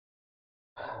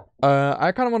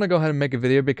I kind of want to go ahead and make a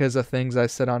video because of things I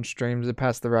said on streams and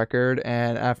past the record.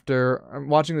 And after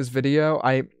watching this video,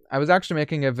 I was actually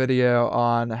making a video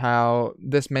on how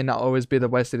this may not always be the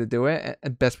best way to do it,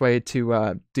 and best way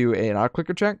to do an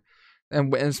autoclicker check.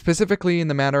 And specifically in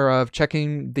the matter of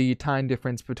checking the time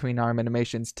difference between arm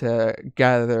animations to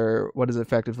gather what is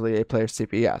effectively a player's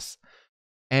CPS.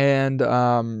 And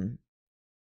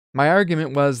my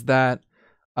argument was that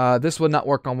this would not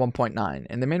work on 1.9,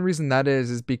 and the main reason that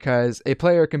is because a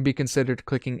player can be considered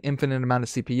clicking infinite amount of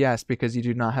CPS because you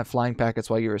do not have flying packets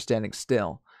while you are standing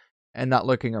still and not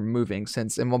looking or moving,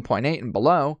 since in 1.8 and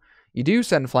below, you do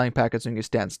send flying packets when you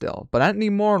stand still, but not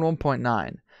anymore in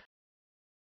 1.9.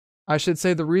 I should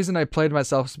say the reason I played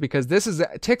myself is because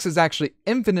Tix is actually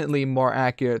infinitely more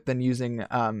accurate than using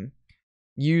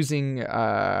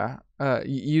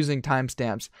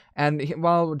timestamps. And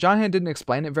while Johan didn't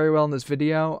explain it very well in this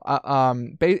video,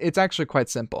 it's actually quite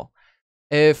simple.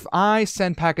 If I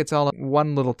send packets all in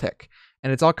one little tick,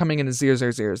 and it's all coming in as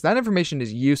 000s, that information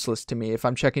is useless to me if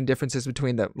I'm checking differences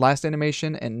between the last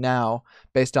animation and now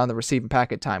based on the receive and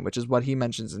packet time, which is what he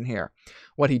mentions in here.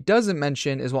 What he doesn't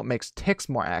mention is what makes ticks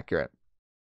more accurate,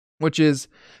 which is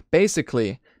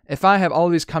basically, if I have all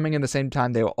these coming in the same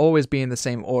time, they will always be in the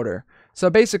same order. So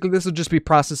basically, this will just be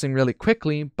processing really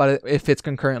quickly, but if it's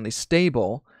concurrently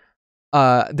stable,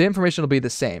 the information will be the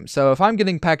same. So if I'm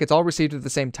getting packets all received at the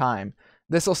same time,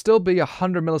 this will still be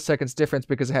 100 milliseconds difference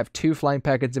because I have 2 flying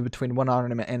packets in between one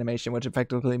animation, which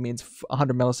effectively means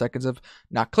 100 milliseconds of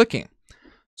not clicking.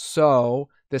 So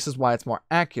this is why it's more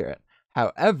accurate.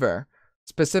 However,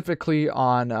 specifically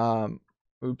on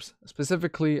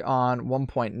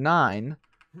 1.9,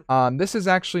 this is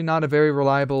actually not a very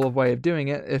reliable way of doing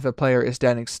it if a player is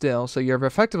standing still, so you're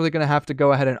effectively going to have to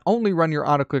go ahead and only run your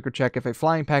autoclicker check if a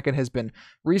flying packet has been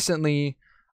recently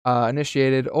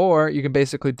initiated, or you can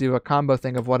basically do a combo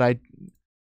thing of what I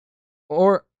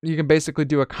did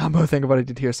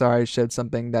here. Sorry, I showed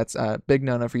something that's a big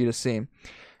no-no for you to see.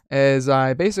 Is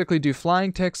I basically do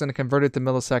flying ticks and convert it to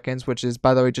milliseconds, which is,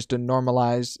 by the way, just a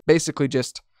normalized, basically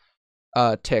just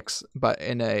ticks, but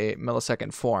in a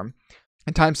millisecond form.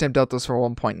 And timestamp deltas for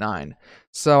 1.9.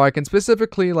 So I can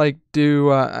specifically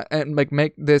do and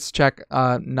make this check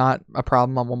not a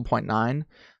problem on 1.9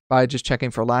 by just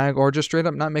checking for lag, or just straight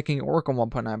up not making it work on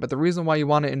 1.9. But the reason why you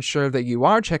want to ensure that you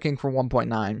are checking for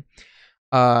 1.9,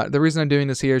 the reason I'm doing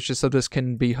this here is just so this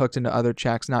can be hooked into other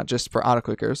checks, not just for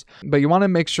autoclickers. But you want to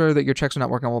make sure that your checks are not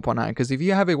working on 1.9, because if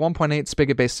you have a 1.8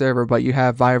 spigot-based server, but you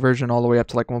have VIA version all the way up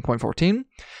to 1.14,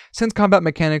 since combat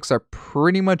mechanics are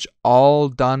pretty much all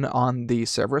done on the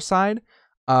server side,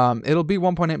 it'll be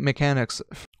 1.8 mechanics,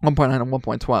 1.9 and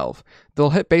 1.12.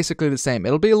 They'll hit basically the same.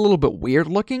 It'll be a little bit weird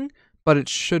looking, but it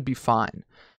should be fine.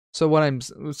 So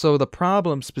the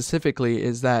problem specifically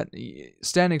is that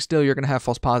standing still, you're going to have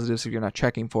false positives if you're not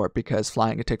checking for it, because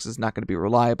flying a ticks is not going to be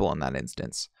reliable in that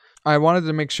instance. I wanted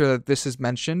to make sure that this is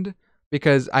mentioned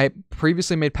because I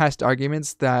previously made past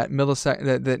arguments that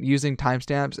that using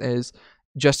timestamps is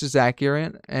just as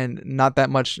accurate and not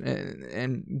that much,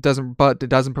 and it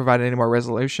doesn't provide any more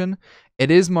resolution.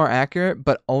 It is more accurate,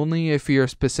 but only if you're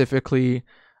specifically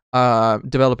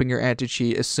developing your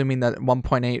anti-cheat, assuming that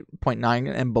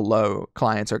 1.8.9 and below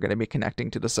clients are going to be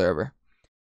connecting to the server.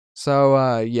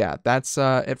 So yeah, that's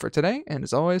it for today, and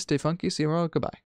as always, stay funky, see you tomorrow, goodbye.